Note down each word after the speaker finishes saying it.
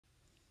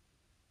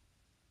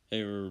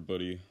Hey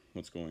everybody,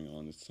 what's going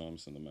on? It's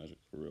Thompson, the Magic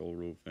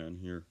Railroad fan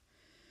here.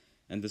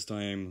 And this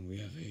time we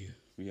have a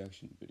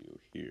reaction video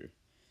here.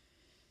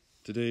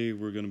 Today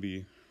we're gonna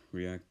be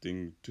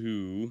reacting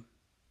to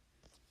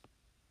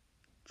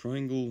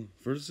Triangle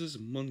vs.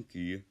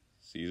 Monkey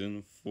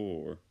Season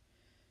 4,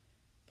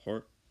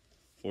 Part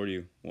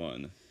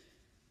 41.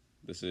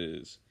 This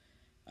is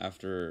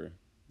after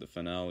the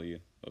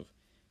finale of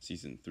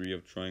Season 3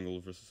 of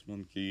Triangle vs.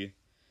 Monkey.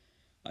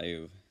 I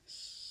have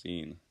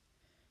seen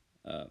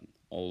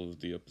all of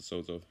the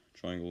episodes of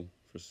Triangle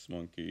vs.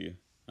 Monkey.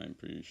 I'm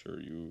pretty sure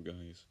you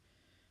guys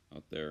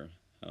out there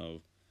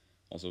have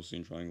also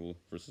seen Triangle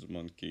vs.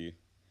 Monkey.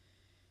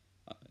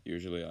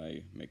 Usually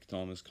I make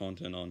Thomas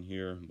content on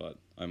here, but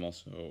I'm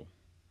also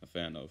a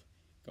fan of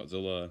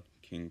Godzilla,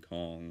 King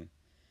Kong,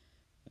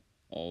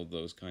 all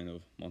those kind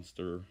of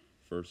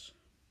Monsterverse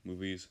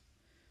movies.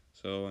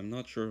 So I'm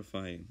not sure if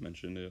I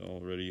mentioned it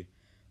already,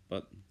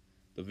 but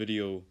the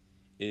video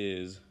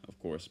is, of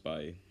course,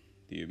 by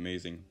the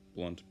amazing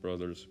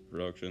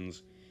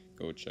BluntBrothersProductions.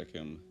 Go check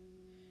him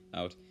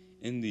out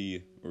in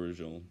the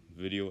original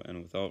video,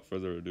 and without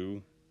further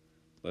ado,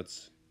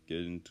 let's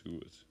get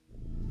into it.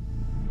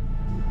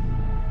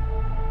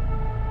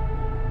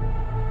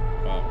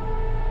 Wow.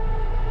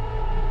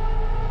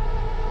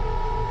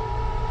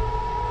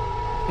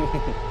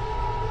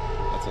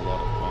 That's a lot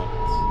of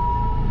comments.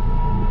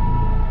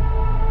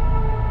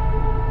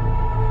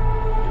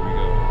 Here we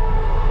go.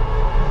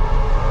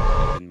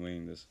 I've been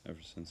waiting this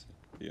ever since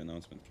the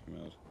announcement came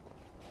out.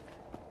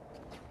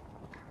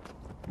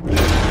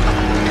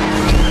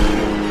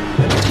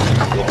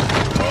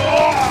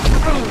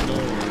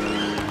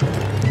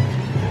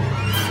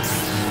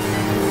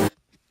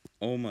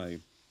 Oh my,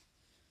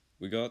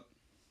 we got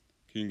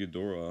King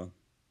Ghidorah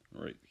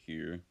right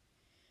here.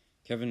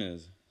 Kevin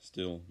is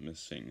still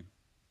missing.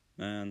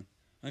 Man,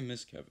 I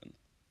miss Kevin.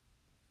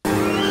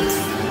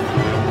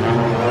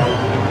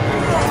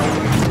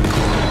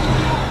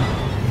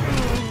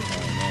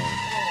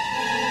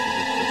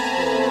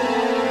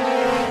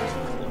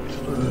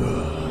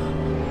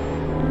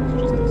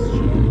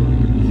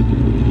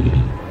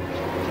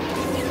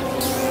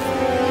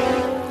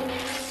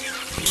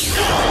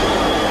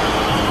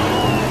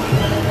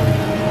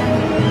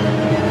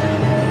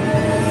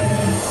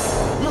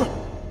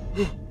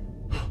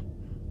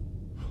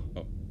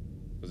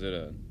 Was it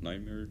a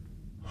nightmare?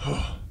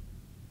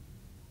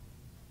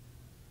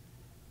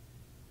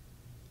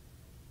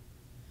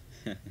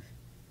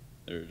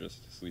 They're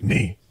just sleeping.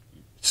 Nee,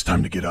 it's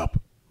time to get up.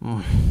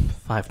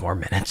 5 more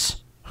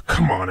minutes.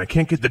 Come on, I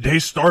can't get the day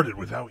started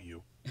without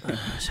you.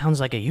 Sounds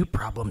like a you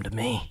problem to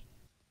me.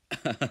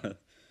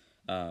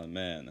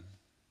 Man.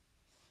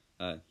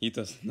 He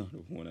does not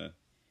want to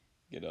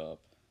get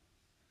up.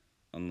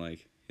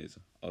 Unlike his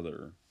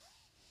other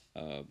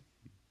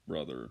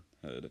brother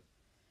had.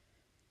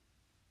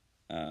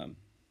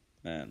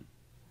 Man.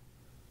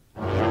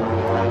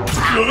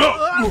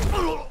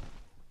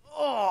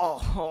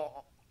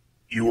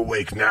 You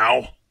awake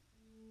now?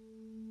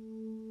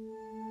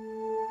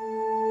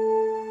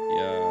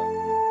 Yeah,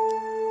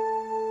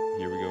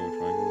 here we go,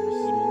 Triangle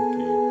vs.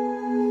 Monkey.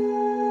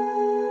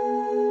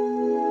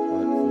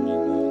 Part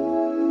 41.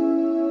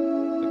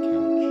 The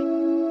Couch.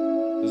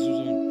 This was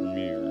on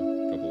premiere a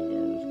couple of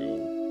hours ago,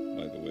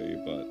 by the way,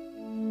 but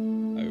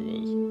I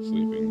was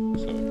sleeping,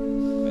 so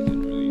I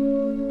didn't really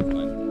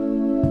find it.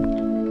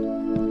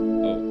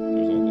 Oh,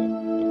 there's all the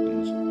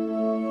weapons.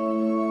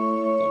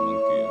 The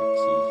monkey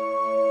axes.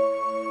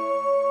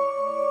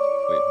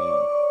 Wait, hold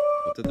on.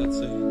 What did that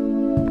say?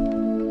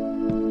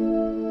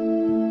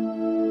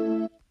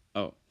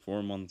 Oh,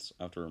 4 months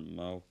after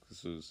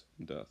Malchus's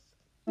death.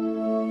 Yeah,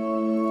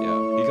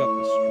 he got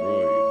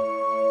destroyed.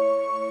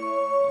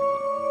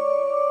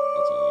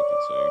 That's all I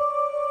can say.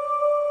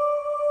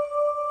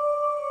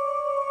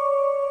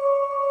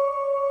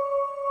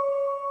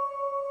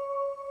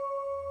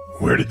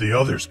 Where did the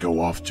others go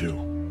off to? I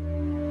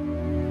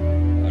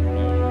don't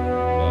know,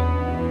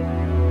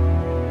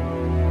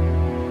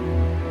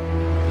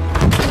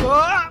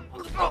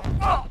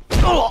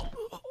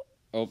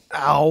 oh.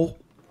 Ow.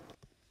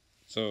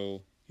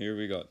 So, here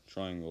we got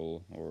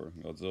Triangle, or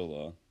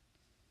Godzilla.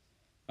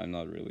 I'm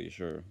not really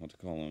sure what to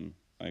call him.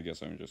 I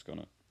guess I'm just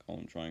gonna call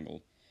him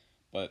Triangle.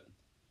 But,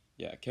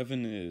 yeah,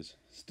 Kevin is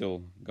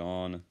still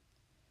gone.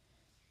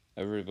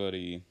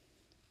 Everybody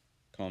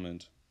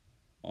comment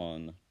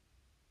on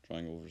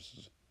Triangle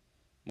vs.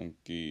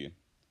 Monkey,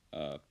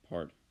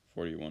 Part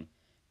 41.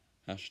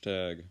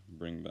 Hashtag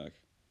bring back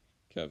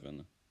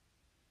Kevin.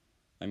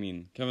 I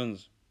mean,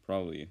 Kevin's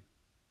probably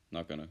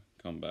not gonna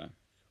come back,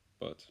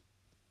 but...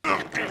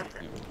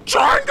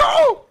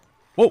 Triangle!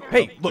 Whoa,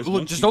 hey,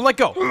 look, just don't let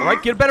go,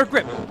 alright? Get a better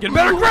grip. Get a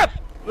better grip!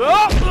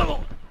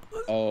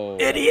 Oh,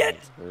 Idiot!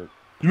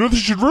 You know, they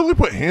should really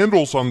put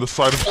handles on the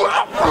side of...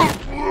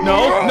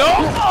 No!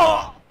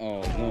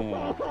 Oh,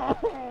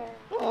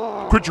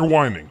 no. Quit your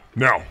whining.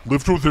 Now,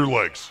 lift with your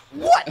legs.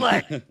 What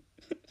leg?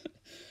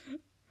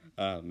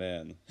 Ah,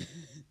 man.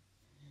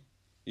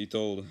 He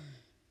told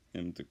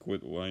him to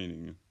quit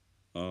whining.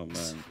 Oh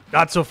man.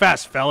 Not so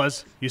fast,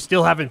 fellas. You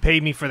still haven't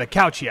paid me for the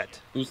couch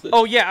yet. Who's this?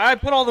 Oh yeah, I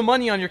put all the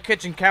money on your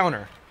kitchen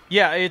counter.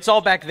 Yeah, it's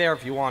all back there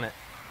if you want it.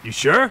 You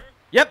sure?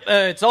 Yep,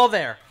 it's all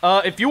there.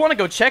 If you want to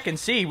go check and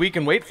see, we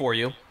can wait for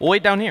you. We'll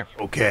wait down here.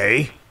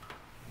 Okay.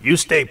 You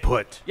stay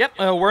put. Yep,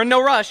 we're in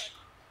no rush.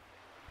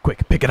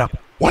 Quick, pick it up.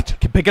 What?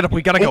 Pick it up,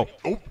 we gotta go.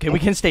 Oh, Okay, we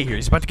can't stay here.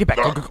 He's about to get back.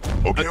 Go, go,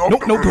 go. Okay, No,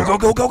 no, go, go,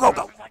 go, go, go,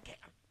 go.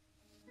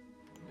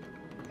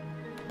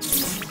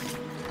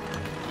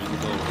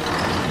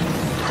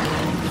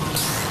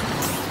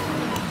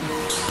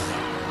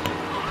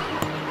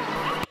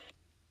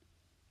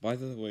 By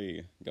the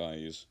way,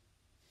 guys,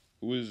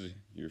 who is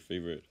your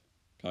favorite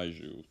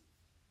kaiju,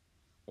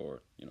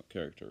 or,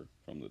 character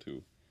from the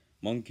two?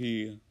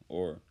 Monkey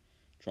or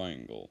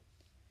Triangle?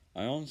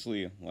 I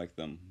honestly like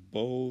them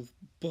both,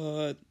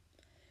 but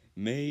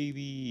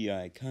maybe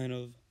I kind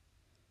of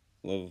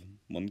love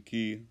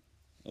Monkey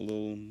a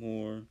little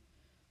more,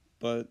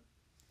 but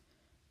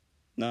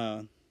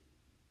nah,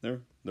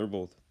 they're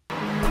both.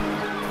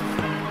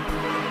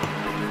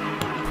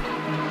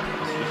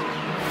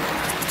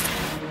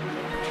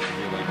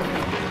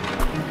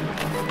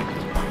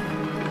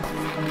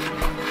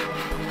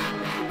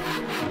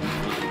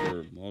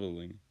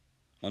 Modeling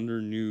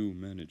under new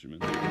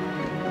management.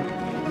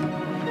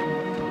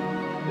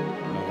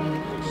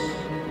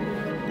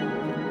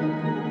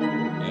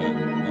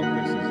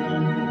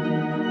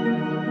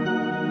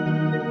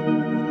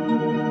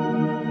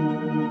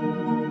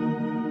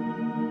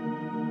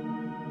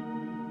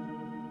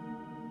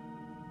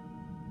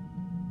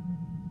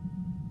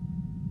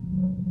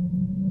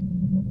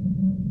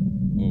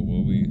 Oh,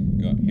 what we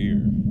got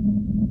here?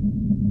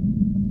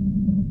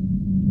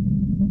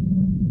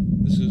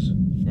 This is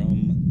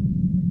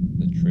from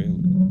the trailer,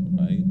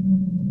 right?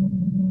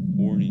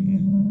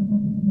 Warning.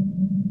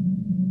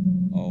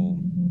 Oh,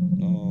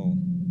 no.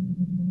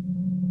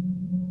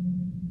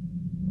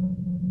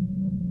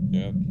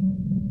 Yep.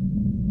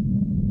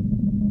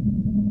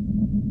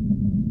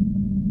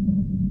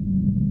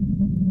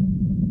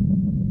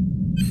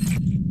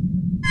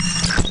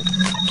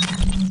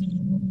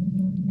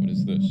 What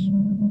is this?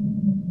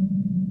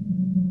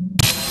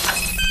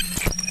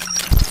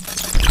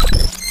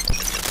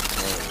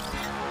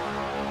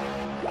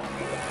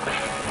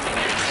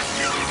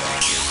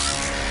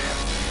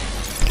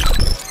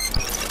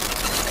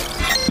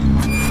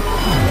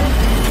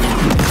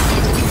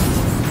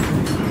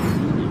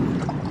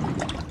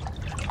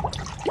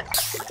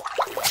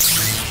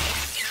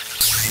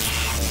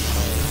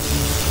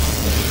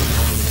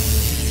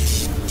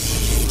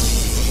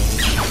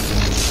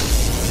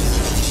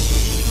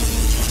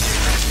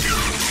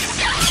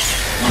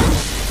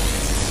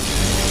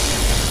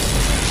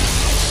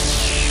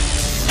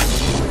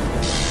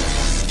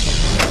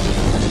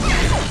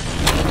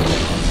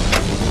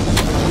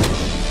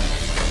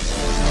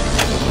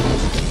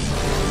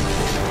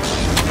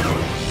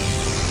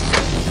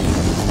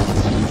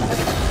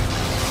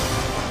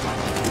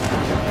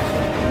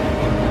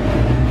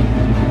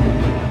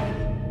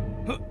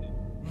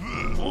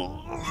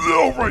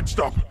 Alright,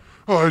 stop.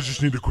 Oh, I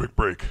just need a quick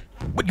break.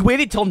 But you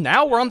waited till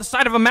now? We're on the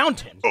side of a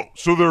mountain. Oh,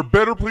 so there are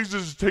better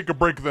places to take a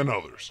break than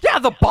others. Yeah,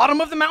 the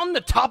bottom of the mountain,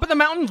 the top of the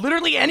mountain,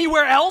 literally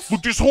anywhere else?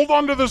 Look, just hold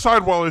on to the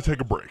side while I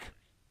take a break.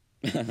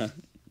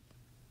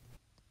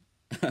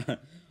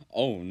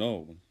 Oh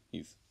no,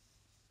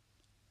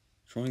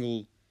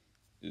 Triangle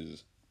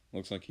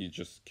looks like he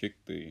just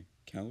kicked the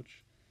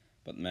couch,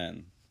 but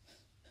man,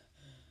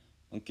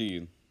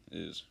 Monkey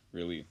is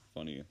really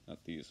funny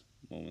at these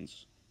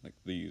moments like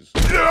these.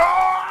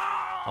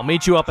 I'll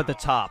meet you up at the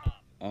top.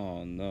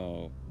 Oh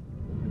no.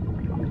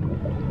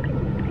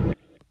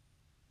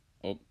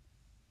 Oh,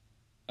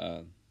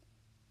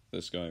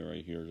 this guy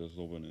right here just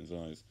opened his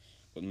eyes,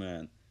 but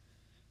man,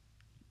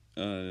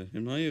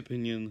 in my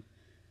opinion,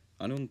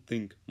 I don't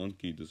think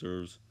Monkey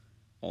deserves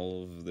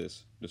all of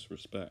this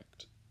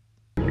disrespect.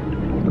 You know?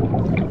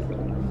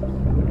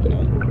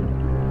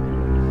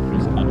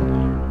 He's kind of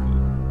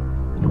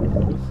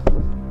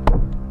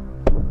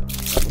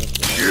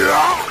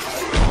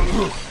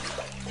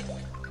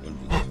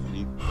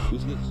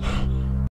Who's this?